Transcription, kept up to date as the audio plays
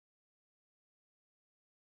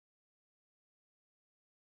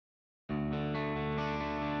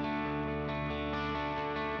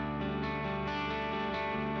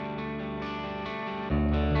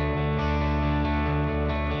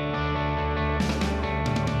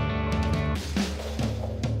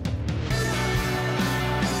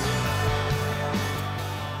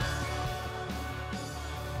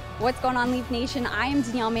What's going on, Leaf Nation? I am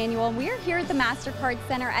Danielle Manuel. We're here at the Mastercard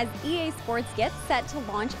Centre as EA Sports gets set to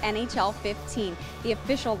launch NHL 15. The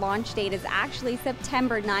official launch date is actually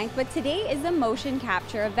September 9th, but today is a motion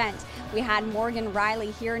capture event. We had Morgan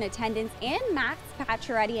Rielly here in attendance and Max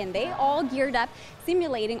Pacioretty, and they all geared up,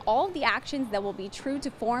 simulating all of the actions that will be true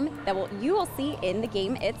to form that you will see in the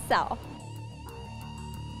game itself.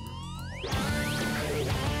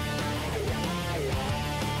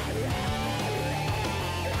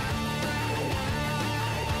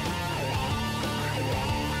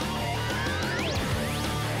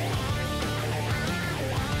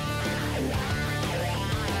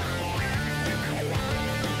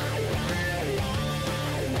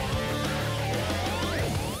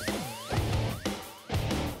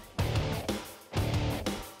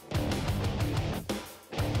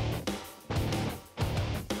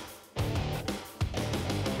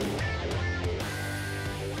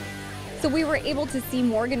 So we were able to see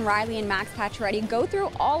Morgan Rielly and Max Pacioretty go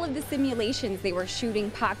through all of the simulations. They were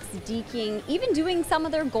shooting pucks, deking, even doing some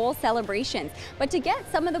of their goal celebrations. But to get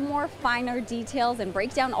some of the more finer details and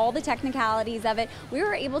break down all the technicalities of it, we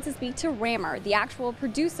were able to speak to Rammer, the actual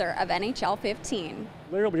producer of NHL 15.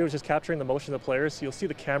 Literally, what we do is just capturing the motion of the players. You'll see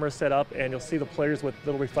the cameras set up, and you'll see the players with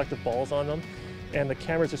little reflective balls on them. And the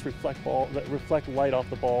cameras just reflect light off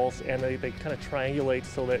the balls, and they kind of triangulate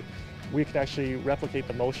so that we can actually replicate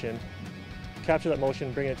the motion, capture that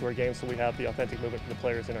motion, bring it into our game so we have the authentic movement from the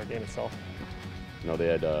players in our game itself. You know, they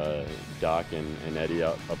had Doc and Eddie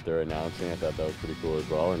up there announcing. I thought that was pretty cool as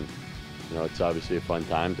well. And you know, it's obviously a fun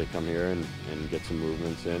time to come here and get some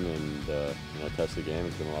movements in and you know, test the game.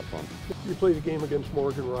 It's been a lot of fun. You played a game against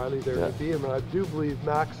Morgan Rielly there at the DM, and I do believe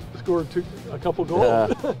Max scored a couple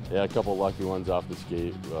goals. Yeah, a couple lucky ones off the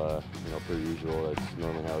skate. You know, per usual. That's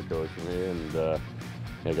normally how it goes for me. And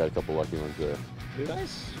yeah, got a couple lucky ones there. Do you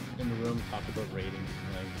guys in the room talk about ratings?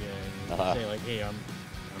 Like, say like, hey, I'm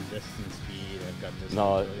this in speed. I've got this.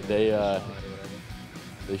 No,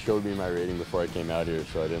 they showed me my rating before I came out here,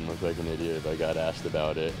 so I didn't look like an idiot if I got asked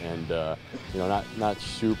about it. And you know, not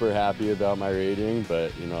super happy about my rating,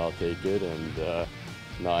 but you know, I'll take it. And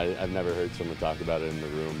no, I've never heard someone talk about it in the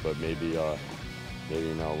room, but maybe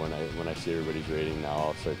you know, when I see everybody's rating now,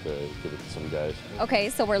 I'll start to give it to some guys. Okay,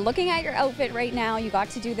 so we're looking at your outfit right now. You got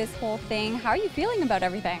to do this whole thing. How are you feeling about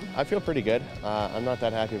everything? I feel pretty good. I'm not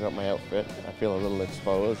that happy about my outfit. I feel a little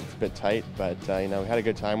exposed. It's a bit tight, but you know, we had a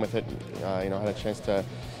good time with it. You know, had a chance to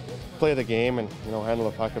play the game and you know, handle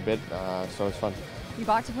the puck a bit, so it was fun. You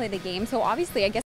got to play the game, so obviously I guess